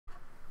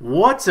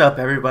What's up,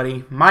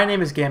 everybody? My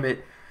name is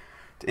Gambit,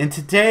 and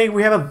today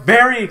we have a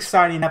very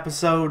exciting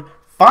episode.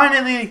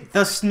 Finally,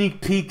 the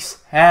sneak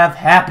peeks have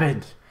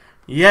happened.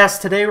 Yes,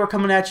 today we're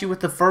coming at you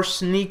with the first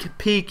sneak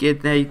peek.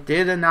 They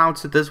did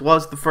announce that this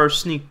was the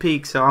first sneak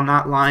peek, so I'm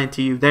not lying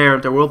to you there.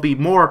 There will be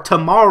more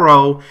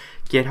tomorrow.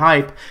 Get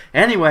hype.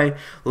 Anyway,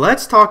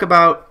 let's talk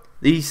about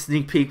the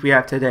sneak peek we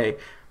have today.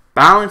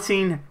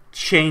 Balancing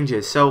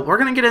changes. So we're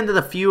going to get into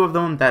the few of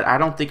them that I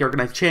don't think are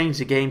going to change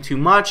the game too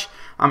much,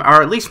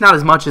 or at least not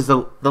as much as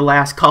the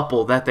last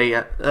couple that they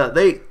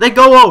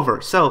go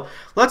over. So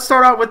let's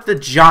start out with the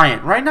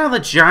Giant. Right now the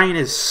Giant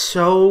is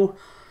so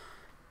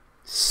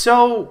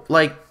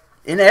like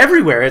in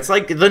everywhere. It's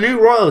like the new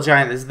Royal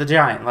Giant is the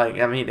Giant. Like,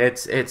 I mean,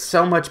 it's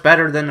so much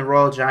better than the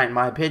Royal Giant in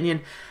my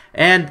opinion,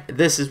 and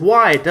this is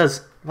why it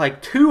does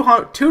like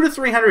 200 to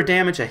 300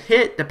 damage a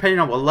hit, depending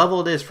on what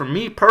level it is. For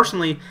me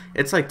personally,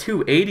 it's like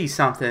 280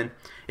 something.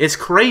 It's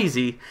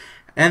crazy.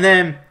 And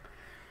then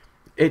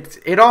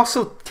it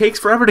also takes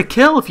forever to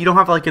kill if you don't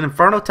have like an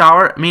Inferno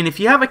Tower. I mean, if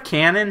you have a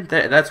cannon,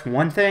 that's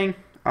one thing.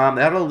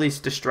 That'll at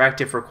least distract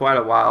you for quite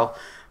a while.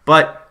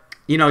 But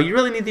you know, you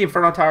really need the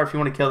Inferno Tower if you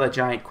want to kill that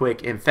Giant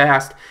quick and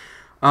fast.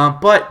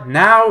 But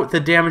now the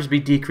damage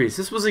be decreased.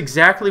 This was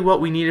exactly what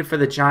we needed for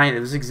the Giant. It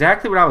was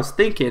exactly what I was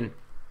thinking.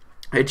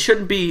 It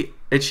should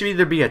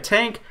either be a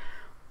tank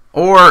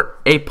or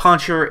a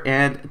puncher,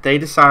 and they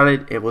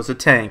decided it was a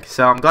tank.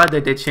 So I'm glad they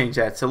did change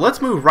that. So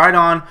let's move right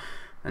on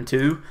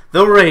into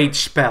the Rage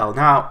Spell.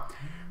 Now,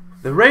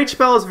 the Rage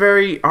Spell is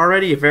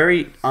already a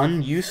very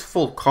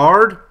unuseful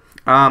card.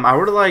 I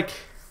would like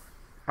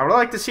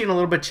to see a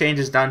little bit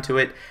changes done to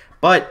it,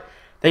 but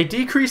they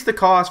decreased the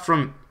cost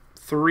from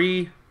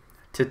 3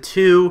 to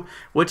 2,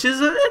 which is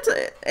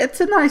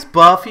it's a nice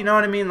buff, you know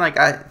what I mean? Like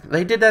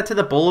they did that to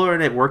the bowler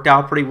and it worked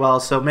out pretty well.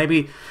 So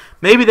maybe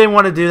they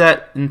want to do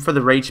that for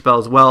the Rage Spell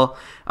as well.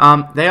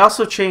 They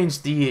also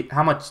changed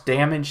how much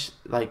damage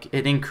like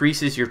it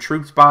increases your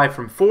troops by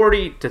from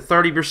 40 to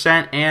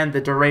 30%, and the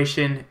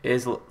duration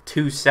is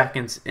 2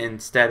 seconds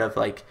instead of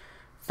like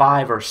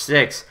 5 or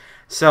 6.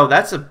 So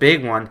that's a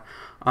big one.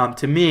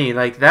 To me,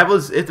 like that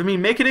was it. I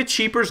mean, making it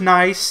cheaper is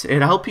nice.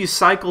 It helps you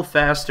cycle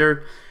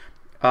faster.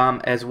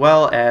 As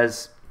well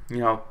as, you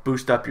know,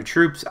 boost up your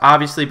troops,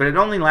 obviously, but it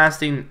only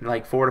lasting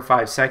like 4 to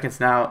 5 seconds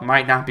now. It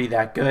might not be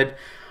that good.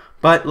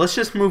 But let's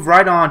just move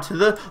right on to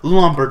the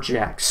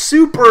Lumberjack.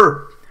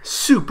 Super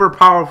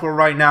powerful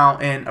right now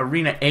in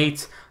Arena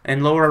 8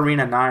 and lower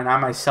Arena 9. I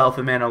myself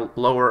am in a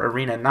lower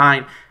Arena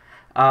 9.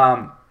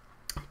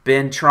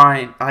 Been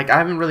trying, like I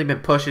haven't really been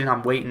pushing,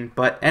 I'm waiting.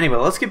 But anyway,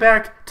 let's get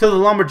back to the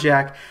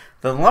Lumberjack.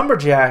 The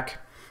Lumberjack,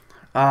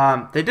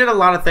 they did a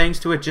lot of things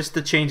to it just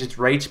to change its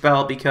Rage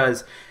Spell,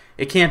 because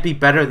it can't be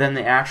better than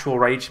the actual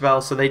Rage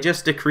Spell. So they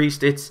just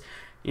decreased its,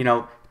 you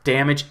know,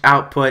 damage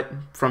output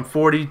from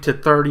 40 to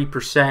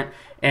 30%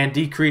 and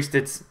decreased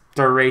its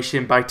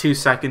duration by 2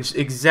 seconds,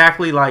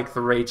 exactly like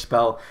the Rage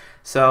Spell.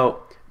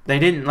 So they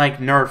didn't like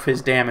nerf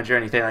his damage or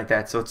anything like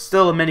that. So it's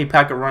still a mini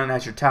P.E.K.K.A. running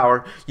at your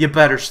tower. You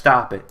better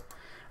stop it.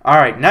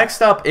 Alright,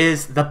 next up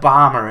is the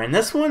Bomber, and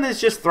this one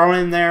is just thrown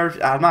in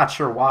there. I'm not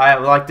sure why. I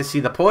would like to see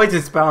the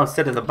Poison Spell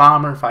instead of the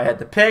Bomber if I had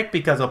to pick,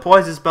 because the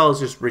Poison Spell is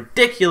just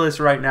ridiculous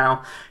right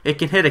now. It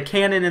can hit a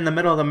cannon in the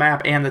middle of the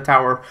map and the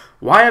tower.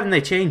 Why haven't they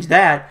changed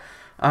that?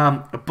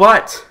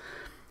 But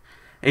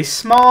a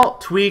small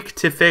tweak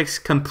to fix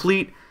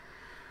complete...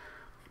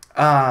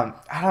 I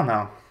don't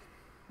know.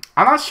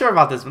 I'm not sure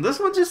about this one. This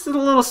one's just a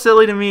little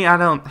silly to me. I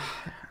don't...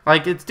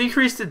 Like, it's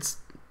decreased its...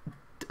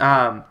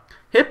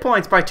 hit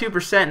points by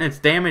 2% and its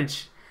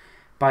damage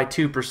by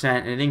 2%,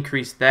 and it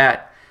increased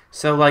that.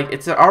 So like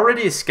it's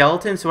already a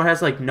skeleton, so it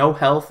has like no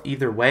health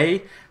either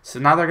way. So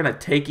now they're gonna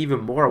take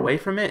even more away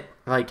from it.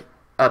 Like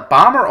a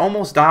Bomber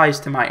almost dies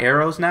to my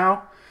arrows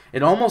now.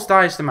 It almost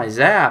dies to my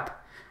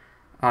zap.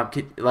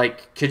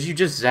 Could you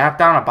just zap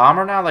down a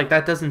Bomber now? Like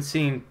that doesn't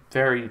seem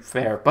very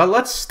fair. But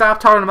let's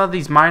stop talking about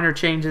these minor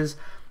changes.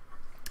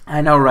 I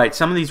know, right?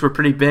 Some of these were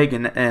pretty big,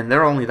 and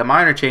they're only the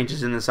minor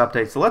changes in this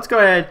update. So let's go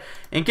ahead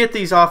and get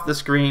these off the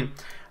screen.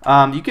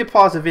 You can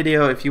pause the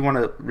video if you want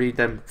to read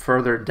them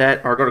further in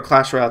depth, or go to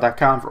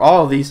ClashRoyale.com for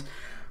all of these.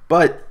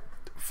 But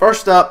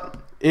first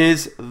up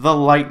is the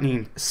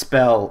Lightning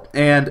Spell.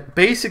 And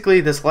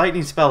basically, this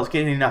Lightning Spell is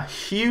getting a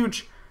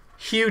huge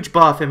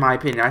buff, in my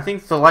opinion. I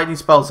think the Lightning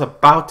Spell is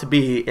about to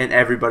be in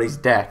everybody's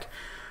deck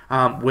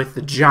with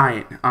the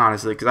Giant,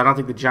 honestly, because I don't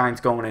think the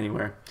Giant's going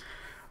anywhere.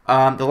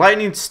 The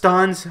lightning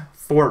stuns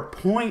for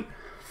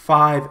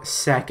 0.5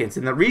 seconds,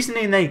 and the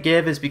reasoning they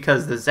give is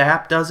because the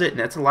zap does it, and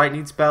it's a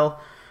lightning spell.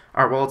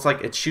 Or well, it's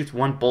like it shoots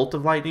one bolt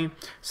of lightning,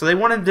 so they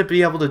wanted to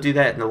be able to do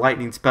that in the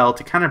lightning spell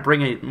to kind of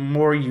bring a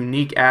more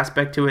unique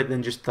aspect to it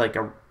than just like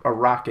a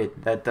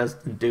rocket that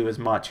doesn't do as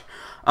much.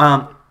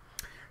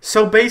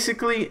 So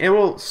basically, it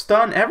will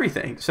stun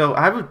everything. So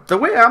the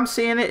way I'm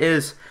seeing it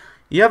is,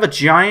 you have a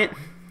Giant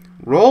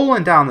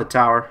rolling down the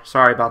tower.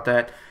 Sorry about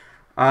that.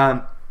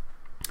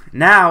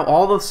 Now,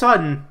 all of a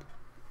sudden,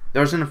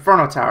 there's an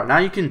Inferno Tower. Now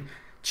you can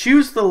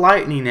choose the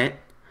lightning it,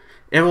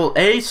 It will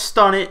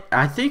stun it.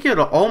 I think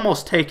it'll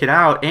almost take it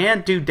out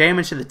and do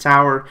damage to the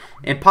tower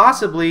and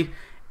possibly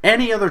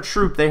any other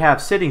troop they have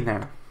sitting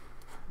there,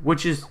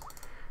 which is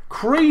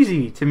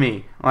crazy to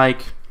me.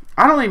 Like,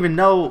 I don't even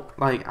know.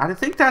 Like, I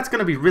think that's going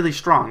to be really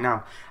strong.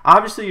 Now,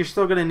 obviously, you're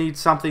still going to need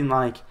something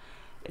like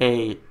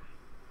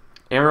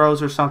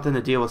arrows or something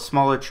to deal with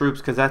smaller troops,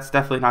 because that's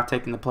definitely not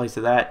taking the place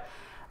of that.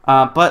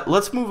 But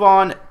let's move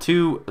on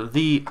to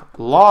the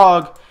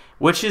log,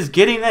 which is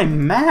getting a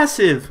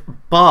massive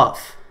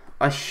buff.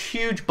 A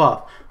huge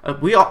buff.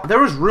 There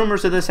was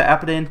rumors of this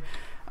happening.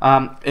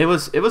 It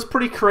was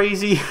pretty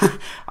crazy.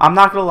 I'm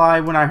not gonna lie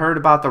when I heard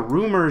about the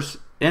rumors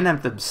in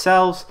them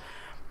themselves,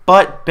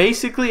 but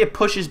basically it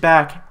pushes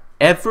back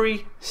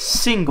every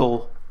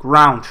single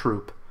ground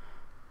troop,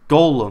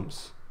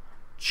 golems,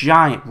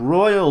 giant,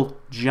 royal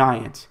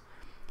giant,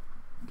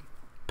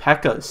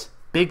 P.E.K.K.A.s,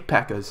 big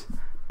P.E.K.K.A.s,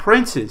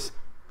 princes,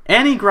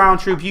 any ground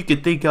troop you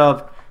could think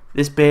of.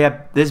 This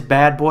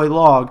bad boy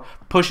log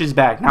pushes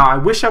back. Now, I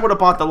wish I would have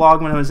bought the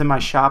log when it was in my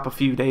shop a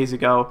few days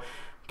ago.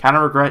 Kind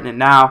of regretting it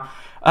now.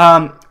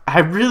 I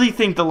really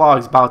think the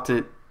log's about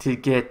to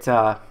get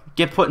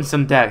put in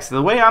some decks.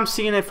 The way I'm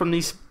seeing it from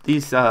these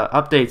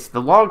updates,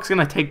 the log's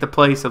gonna take the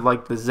place of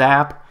like the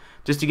zap,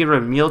 just to get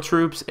rid of meal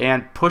troops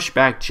and push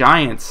back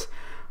giants.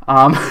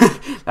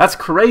 That's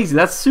crazy.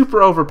 That's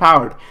super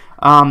overpowered.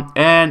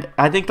 And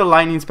I think the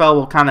lightning spell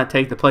will kind of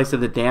take the place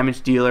of the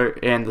damage dealer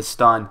and the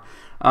stun.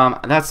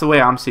 That's the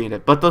way I'm seeing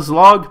it. But this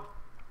log,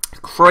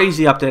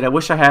 crazy update. I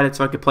wish I had it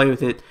so I could play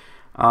with it.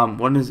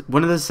 When did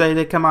they say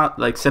they come out?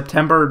 Like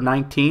September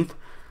 19th?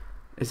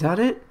 Is that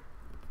it?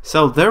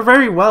 So there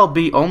very well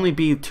only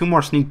be 2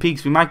 more sneak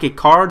peeks. We might get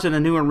cards in a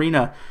new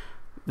arena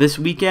this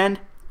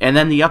weekend, and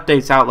then the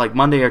update's out like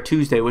Monday or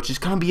Tuesday, which is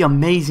going to be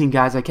amazing,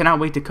 guys. I cannot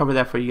wait to cover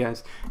that for you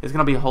guys. It's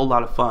going to be a whole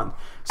lot of fun.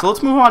 So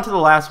let's move on to the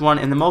last one,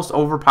 and the most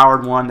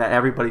overpowered one that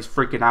everybody's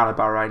freaking out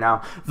about right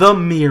now, the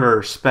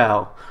mirror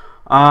spell.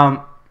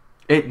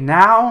 It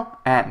now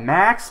at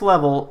max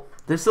level.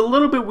 This is a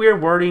little bit weird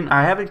wording.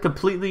 I haven't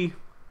completely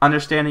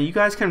understand it. You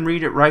guys can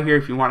read it right here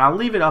if you want. I'll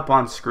leave it up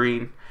on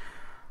screen.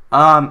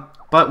 But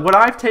what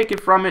I've taken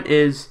from it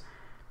is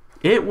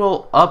it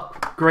will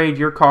upgrade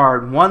your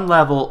card 1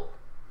 level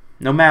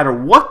no matter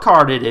what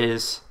card it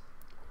is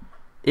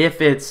if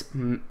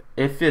the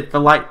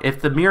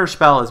mirror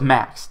spell is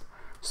maxed.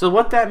 So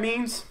what that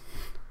means,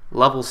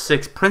 level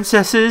 6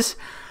 princesses,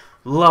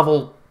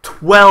 level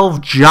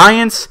 12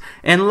 giants,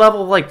 and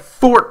level like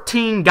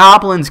 14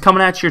 goblins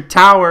coming at your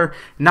tower.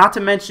 Not to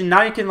mention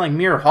now you can like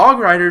mirror hog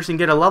riders and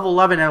get a level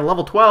 11 and a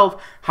level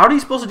 12. How are you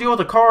supposed to deal with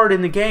a card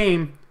in the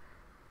game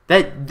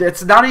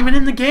that's not even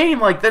in the game?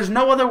 Like, there's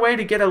no other way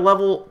to get a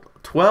level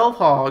 12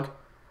 hog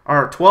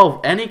or 12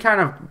 any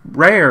kind of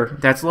rare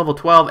that's level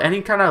 12,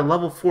 any kind of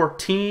level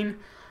 14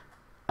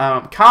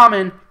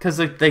 common, because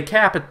they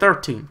cap at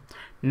 13.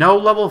 No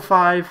level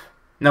 5.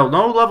 No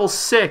level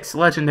 6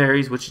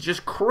 legendaries, which is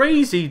just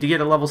crazy to get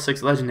a level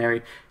 6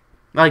 legendary.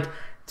 Like,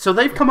 so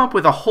they've come up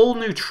with a whole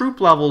new troop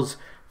levels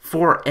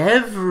for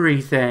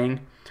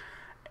everything,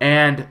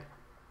 and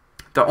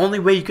the only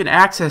way you can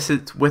access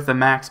it with a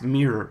max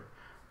mirror,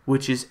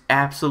 which is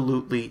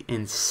absolutely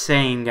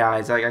insane,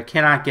 guys. Like, I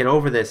cannot get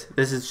over this.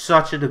 This is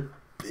such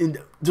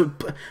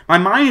my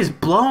mind is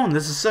blown.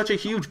 This is such a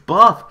huge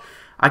buff.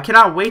 I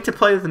cannot wait to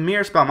play with the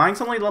mirror spell.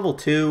 Mine's only level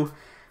 2.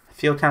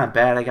 Feel kind of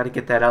bad. I got to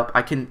get that up.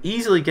 I can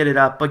easily get it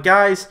up. But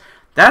guys,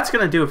 that's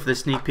going to do it for the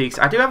sneak peeks.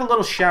 I do have a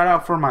little shout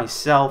out for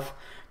myself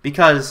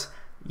because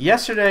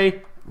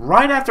yesterday,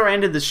 right after I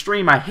ended the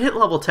stream, I hit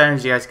level 10,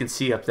 as you guys can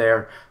see up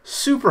there.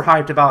 Super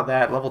hyped about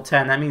that, level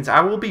 10. That means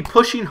I will be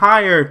pushing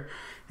higher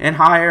and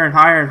higher and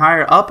higher and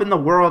higher up in the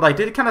world. I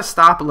did kind of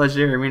stop at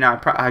Legendary Arena.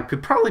 I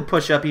could probably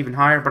push up even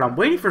higher, but I'm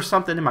waiting for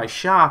something in my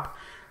shop.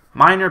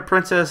 Minor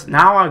Princess.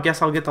 Now I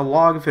guess I'll get the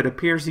log if it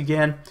appears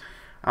again.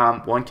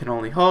 One can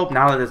only hope.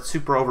 Now that it's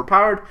super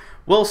overpowered,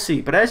 we'll see.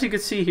 But as you can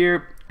see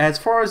here, as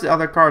far as the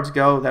other cards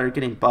go that are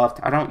getting buffed,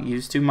 I don't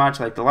use too much.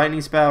 Like the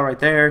lightning spell right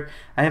there,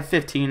 I have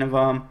 15 of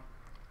them.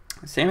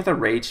 Same with the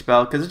rage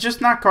spell, because it's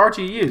just not cards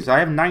you use. I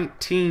have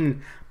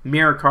 19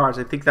 mirror cards.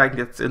 I think that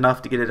gets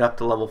enough to get it up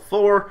to level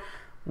 4.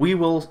 We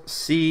will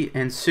see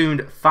and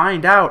soon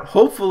find out,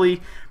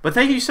 hopefully. But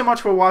thank you so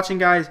much for watching,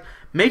 guys.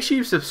 Make sure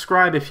you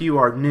subscribe if you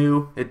are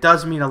new. It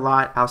does mean a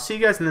lot. I'll see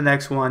you guys in the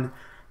next one.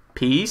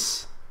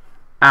 Peace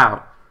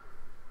out.